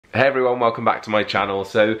Hey everyone, welcome back to my channel.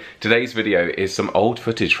 So today's video is some old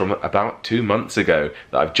footage from about 2 months ago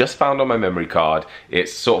that I've just found on my memory card.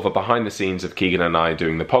 It's sort of a behind the scenes of Keegan and I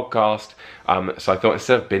doing the podcast. So I thought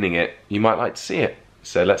instead of binning it, you might like to see it.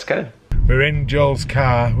 So let's go. We're in Joel's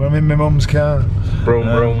car. We're in my mum's car. Vroom,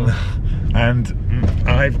 vroom. And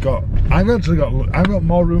I've got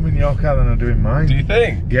more room in your car than I do in mine. Do you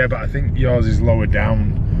think? Yeah, but I think yours is lower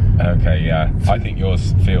down. Okay, yeah. I think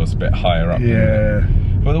yours feels a bit higher up. Yeah.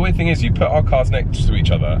 Well, the weird thing is you put our cars next to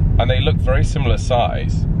each other and they look very similar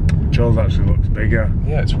size. Joel's actually looks bigger.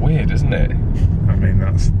 Yeah, it's weird, isn't it? I mean,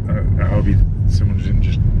 that's, I hope someone didn't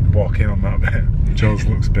just walk in on that bit. Joel's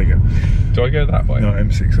looks bigger. Do I go that way? No,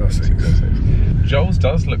 M606. Joel's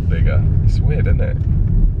does look bigger. It's weird, isn't it?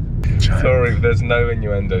 Sorry, there's no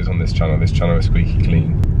innuendos on this channel. This channel is squeaky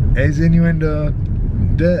clean. Is innuendo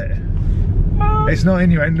dirty? It's not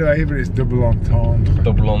innuendo either, it's double entendre.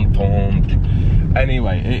 Double entendre.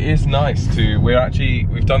 Anyway, it is nice to,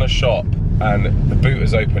 we've done a shop and the boot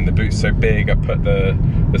is open. The boot's so big, I put the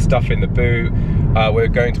stuff in the boot. We're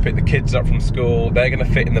going to pick the kids up from school. They're gonna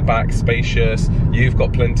fit in the back, spacious. You've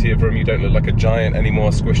got plenty of room. You don't look like a giant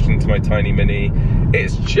anymore, squished into my tiny mini.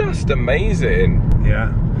 It's just amazing.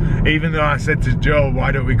 Yeah. Even though I said to Joel,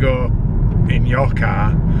 why don't we go in your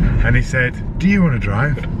car? And he said, do you want to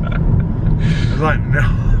drive? I was like, no.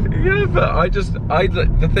 Yeah, but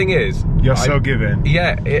the thing is... You're so giving.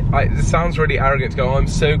 Yeah, it sounds really arrogant to go, oh, I'm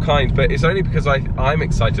so kind, but it's only because I'm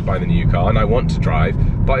excited by the new car and I want to drive,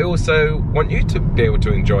 but I also want you to be able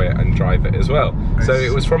to enjoy it and drive it as well. Nice. So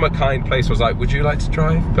it was from a kind place. I was like, would you like to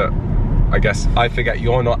drive? But I guess I forget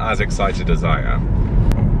you're not as excited as I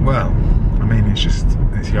am. Well, I mean, it's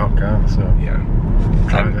your car, so... Yeah.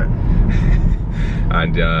 Drive it.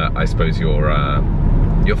 And I suppose you're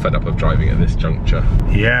fed up of driving at this juncture.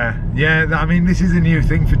 Yeah, I mean, this is a new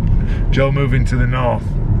thing for Joel moving to the north.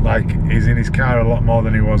 Like, he's in his car a lot more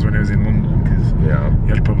than he was when he was in London, because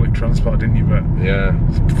you had public transport, didn't you? But yeah,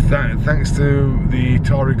 thanks to the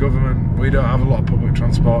Tory government, we don't have a lot of public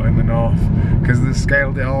transport in the north because they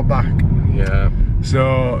scaled it all back. Yeah.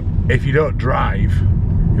 So if you don't drive,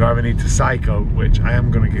 you either need to cycle, which I am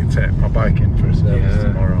going to take my bike in for a service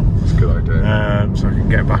tomorrow. That's a good idea. So I can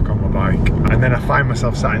get back on my bike. And then I find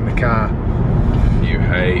myself sat in the car. You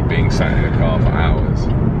hate being sat in the car for hours.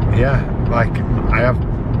 Yeah, like I have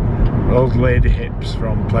old lady hips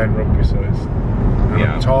from playing rugby, so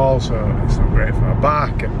I'm tall, so it's not great for my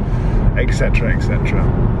back, and etc, etc.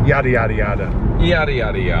 Yada yada yada. Yada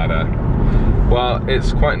yada yada. Well,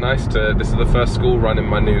 it's quite nice this is the first school run in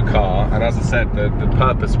my new car, and as I said, the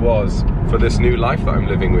purpose was for this new life that I'm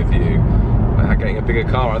living with you, getting a bigger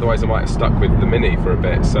car, otherwise I might have stuck with the Mini for a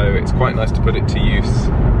bit, so it's quite nice to put it to use.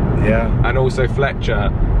 Yeah. And also Fletcher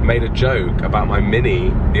made a joke about my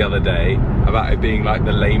Mini the other day, about it being like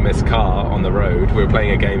the lamest car on the road. We were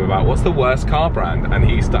playing a game about what's the worst car brand, and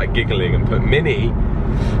he started giggling and put Mini,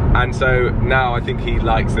 and so now I think he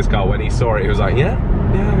likes this car. When he saw it, he was like, yeah,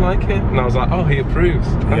 I like it, and I was like, oh, he approves.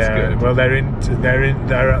 That's good. Well, they're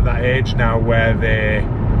at that age now where they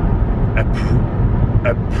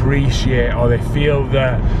appreciate, or they feel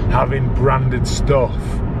that having branded stuff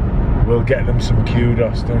will get them some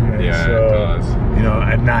kudos, doesn't it? Yeah, so, it does. You know,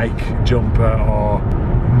 a Nike jumper or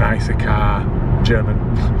nicer car, a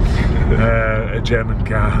German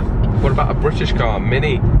car. What about a British car,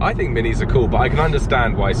 Mini? I think Minis are cool, but I can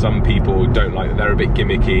understand why some people don't like them. They're a bit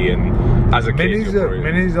gimmicky, and as a kid,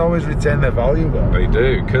 Minis always retain their value though. They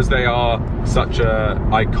do, because they are such a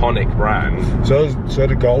iconic brand. So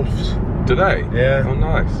do Golfs. Do they? Yeah. Oh,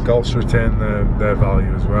 nice. Golfs retain their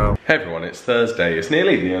value as well. Hey everyone, it's Thursday. It's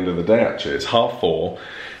nearly the end of the day actually. It's 4:30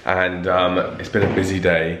 and it's been a busy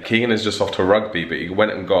day. Keegan is just off to rugby, but he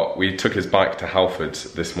went and we took his bike to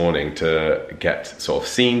Halford's this morning to get sort of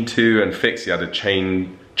seen to and fixed. He had a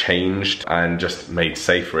chain changed and just made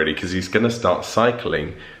safe really, because he's gonna start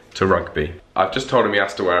cycling to rugby. I've just told him he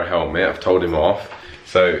has to wear a helmet. I've told him off.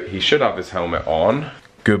 So he should have his helmet on.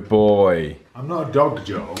 Good boy. I'm not a dog,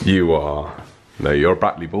 Joe. You are. No, you're a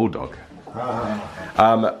Batley Bulldog.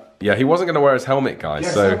 Yeah, he wasn't going to wear his helmet, guys.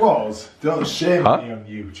 Yes, so I was. Don't shame me on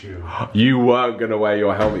YouTube. You weren't going to wear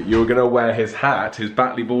your helmet. You were going to wear his hat, his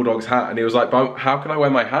Batley Bulldog's hat. And he was like, but how can I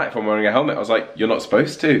wear my hat if I'm wearing a helmet? I was like, you're not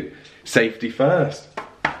supposed to. Safety first.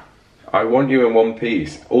 I want you in one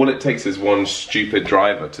piece. All it takes is one stupid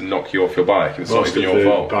driver to knock you off your bike. It's not even your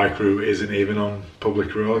fault. Bike route isn't even on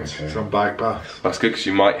public roads. Okay. It's on bike paths. That's good, because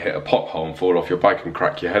you might hit a pothole and fall off your bike and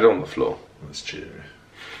crack your head on the floor. That's true.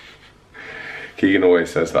 Keegan always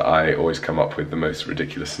says that I always come up with the most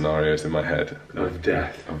ridiculous scenarios in my head. Of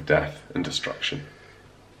death. Of death and destruction.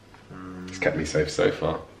 It's kept me safe so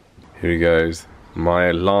far. Here he goes.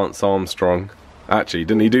 My Lance Armstrong. Actually,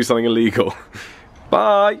 didn't he do something illegal?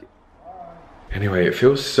 Bye! Anyway, it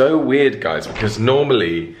feels so weird, guys, because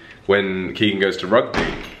normally when Keegan goes to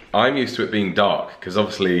rugby, I'm used to it being dark, because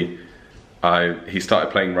obviously he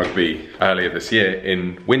started playing rugby earlier this year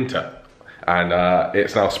in winter, and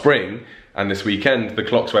it's now spring, and this weekend the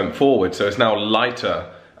clocks went forward, so it's now lighter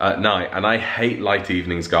at night, and I hate light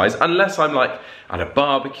evenings, guys, unless I'm like at a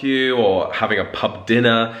barbecue or having a pub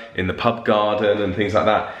dinner in the pub garden and things like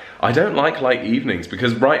that. I don't like light evenings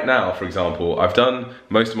because right now, for example, I've done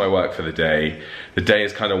most of my work for the day. The day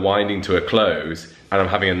is kind of winding to a close and I'm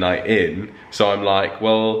having a night in. So I'm like,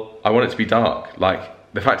 well, I want it to be dark.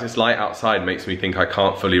 Like, the fact it's light outside makes me think I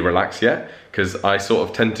can't fully relax yet, because I sort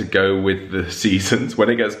of tend to go with the seasons when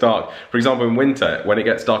it gets dark. For example, in winter, when it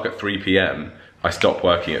gets dark at 3 PM, I stop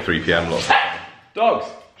working at 3 PM lots of the time. Dogs,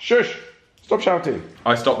 shush, stop shouting.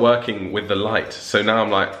 I stop working with the light. So now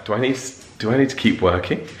I'm like, do I need to keep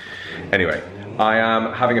working? Anyway, I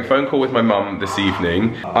am having a phone call with my mum this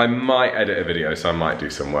evening. I might edit a video, so I might do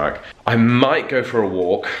some work. I might go for a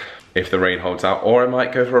walk if the rain holds out, or I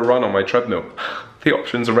might go for a run on my treadmill. The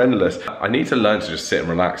options are endless. I need to learn to just sit and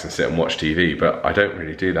relax and sit and watch TV, but I don't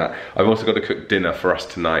really do that. I've also got to cook dinner for us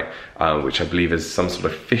tonight, which I believe is some sort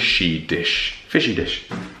of fishy dish.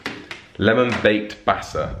 Lemon baked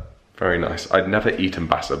bassa. Very nice. I'd never eaten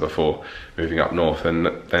bassa before moving up north, and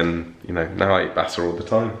then, you know, now I eat bassa all the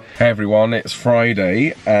time. Hey everyone, it's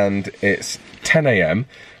Friday and it's 10 AM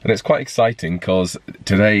and it's quite exciting because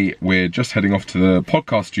today we're just heading off to the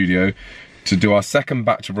podcast studio to do our second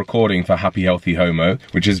batch of recording for Happy Healthy Homo,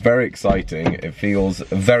 which is very exciting. It feels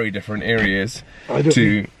very different areas I don't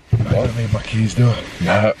need my keys, do I?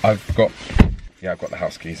 No, I've got the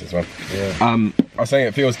house keys as well. Yeah. I was saying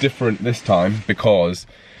it feels different this time because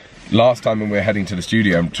last time when we were heading to the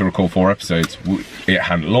studio to record 4 episodes, it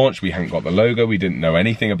hadn't launched, we hadn't got the logo, we didn't know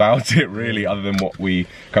anything about it really other than what we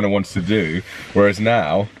kind of wanted to do. Whereas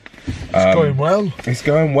now, it's going well. It's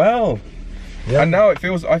going well. Yeah. And now I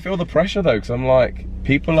feel the pressure though, because I'm like,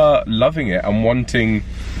 people are loving it and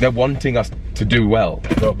they're wanting us to do well,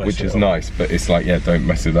 which is nice, but it's like, yeah, don't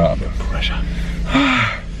mess it up. Pressure.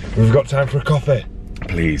 We've got time for a coffee.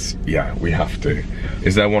 Please, yeah, we have to.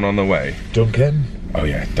 Is there one on the way? Duncan. Oh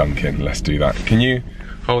yeah, Duncan, let's do that. Can you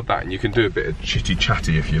hold that and you can do a bit of chitty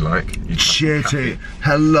chatty if you like. Chitty,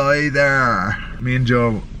 hello there. Me and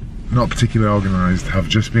Joe, not particularly organised, have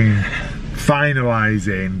just been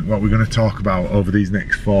finalising what we're going to talk about over these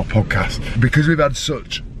next 4 podcasts. Because we've had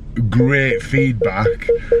such great feedback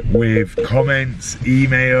with comments,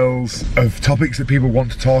 emails of topics that people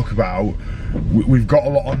want to talk about, we've got a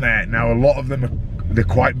lot on there. Now a lot of them they're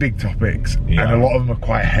quite big topics, yeah, and a lot of them are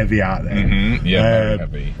quite heavy, aren't they? Mm-hmm. Yeah, very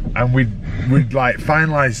heavy. And we'd like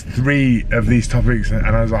finalised 3 of these topics, and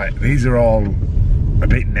I was like, these are all a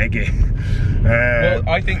bit neggy. Well,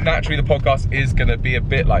 I think naturally the podcast is going to be a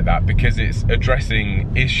bit like that because it's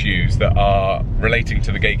addressing issues that are relating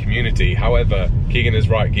to the gay community. However, Keegan is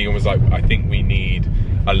right. Keegan was like, I think we need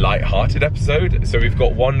a light-hearted episode. So we've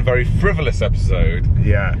got one very frivolous episode.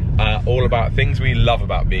 Yeah. All about things we love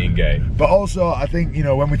about being gay. But also, I think, you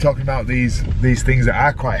know, when we're talking about these things that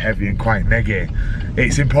are quite heavy and quite neggy,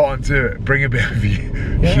 it's important to bring a bit of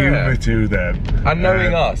humour to them. And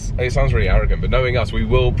knowing us, it sounds really arrogant, but knowing us, we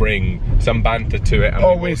will bring some banter to it.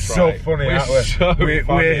 And we're so funny, aren't we?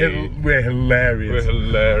 We're hilarious. We're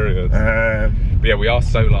hilarious. But yeah, we are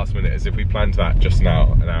so last minute, as if we planned that just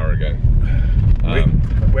now, an hour ago.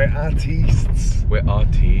 We're artists. We're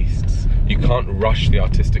artists. You can't rush the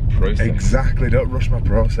artistic process. Exactly, don't rush my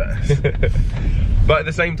process. But at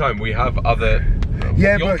the same time, we have other...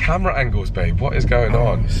 Yeah, your camera angles, babe. What is going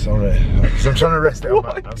on? Sorry. I'm trying to rest it on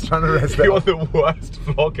my... I'm trying to rest it You're the worst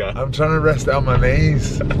vlogger. I'm trying to rest it on my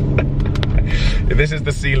knees. This is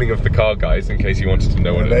the ceiling of the car, guys, in case you wanted to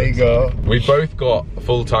know what it is. There you go. We've both got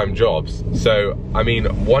full-time jobs, so, I mean,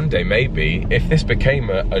 one day maybe, if this became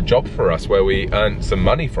a job for us where we earned some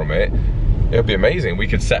money from it, it would be amazing. We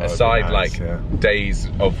could set aside days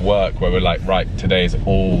of work where we're like, right, today is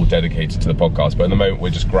all dedicated to the podcast, but at the moment we're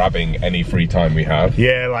just grabbing any free time we have.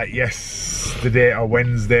 Yeah, like yesterday or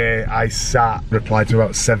Wednesday, I replied to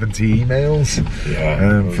about 70 emails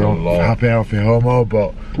from Happy Healthy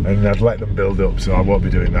Homo, and I'd let them build up, so I won't be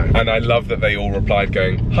doing that. And I love that they all replied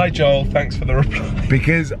going, hi Joel, thanks for the reply.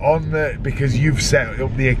 Because you've set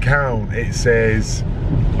up the account, it says,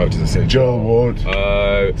 what does it say? Joel Wood.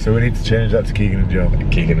 So we need to change that to Keegan and Joel.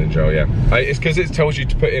 Keegan and Joel, yeah. It's because it tells you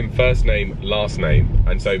to put in first name, last name,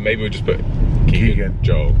 and so maybe we'll just put Keegan,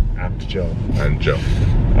 Joel. And Joel. And Joel.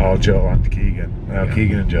 Oh, Joel and Keegan. No, yeah.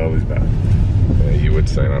 Keegan and Joel is better. Yeah, you would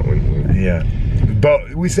say that, wouldn't you? Yeah.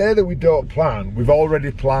 But we say that we don't plan. We've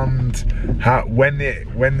already planned when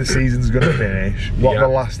the season's going to finish, what the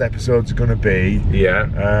last episode's going to be.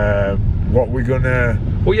 Yeah. What we're gonna.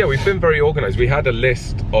 Well, yeah, we've been very organised. We had a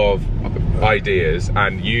list of ideas,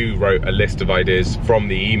 and you wrote a list of ideas from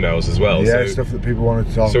the emails as well. Yeah, so, stuff that people wanted to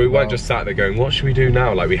talk about. So we weren't just sat there going, what should we do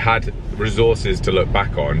now? Like, we had resources to look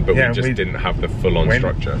back on, but we just didn't have the full-on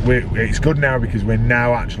structure. It's good now because we're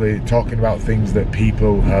now actually talking about things that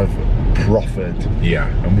people have proffered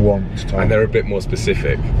and want to talk about. And they're a bit more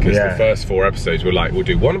specific, because the first 4 episodes were like, we'll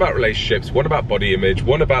do one about relationships, one about body image,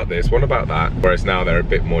 one about this, one about that, whereas now they're a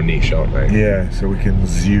bit more niche, aren't they? Yeah, so we can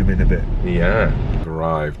zoom in a bit. Yeah.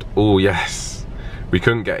 Arrived. Oh yes. We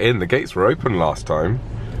couldn't get in. The gates were open last time,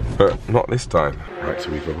 but not this time. Right,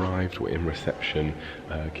 so we've arrived. We're in reception.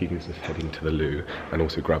 Keegan's just heading to the loo and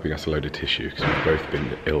also grabbing us a load of tissue because we've both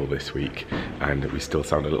been ill this week and we still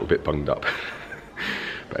sound a little bit bunged up.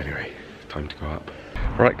 But anyway, time to go up.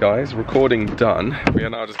 Right guys, recording done. We are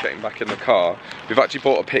now just getting back in the car. We've actually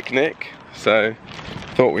bought a picnic, so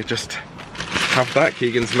thought we'd just have that.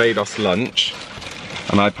 Keegan's made us lunch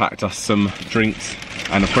and I packed us some drinks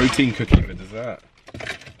and a protein cookie for dessert.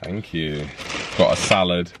 Thank you. Got a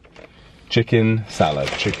salad. Chicken salad.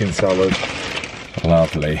 Chicken salad.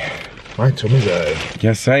 Lovely. My tummy's hurting.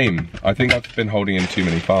 Yeah, same. I think I've been holding in too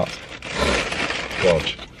many farts.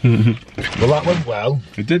 God. Well, that went well.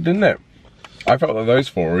 It did, didn't it? I felt that those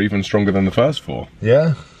 4 were even stronger than the first 4.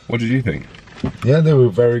 Yeah. What did you think? Yeah, they were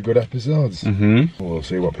very good episodes. Mm-hmm. We'll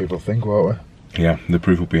see what people think, won't we? Yeah, the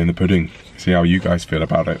proof will be in the pudding. See how you guys feel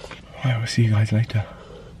about it. Well, we'll see you guys later.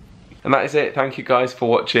 And that is it. Thank you guys for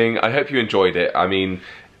watching. I hope you enjoyed it. I mean,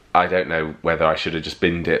 I don't know whether I should have just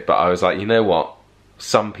binned it, but I was like, you know what?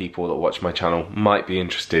 Some people that watch my channel might be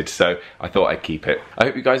interested, so I thought I'd keep it. I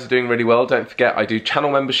hope you guys are doing really well. Don't forget, I do channel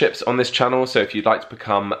memberships on this channel, so if you'd like to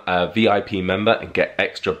become a VIP member and get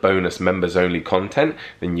extra bonus members only content,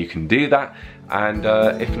 then you can do that. And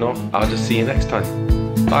if not, I'll just see you next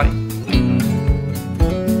time. Bye.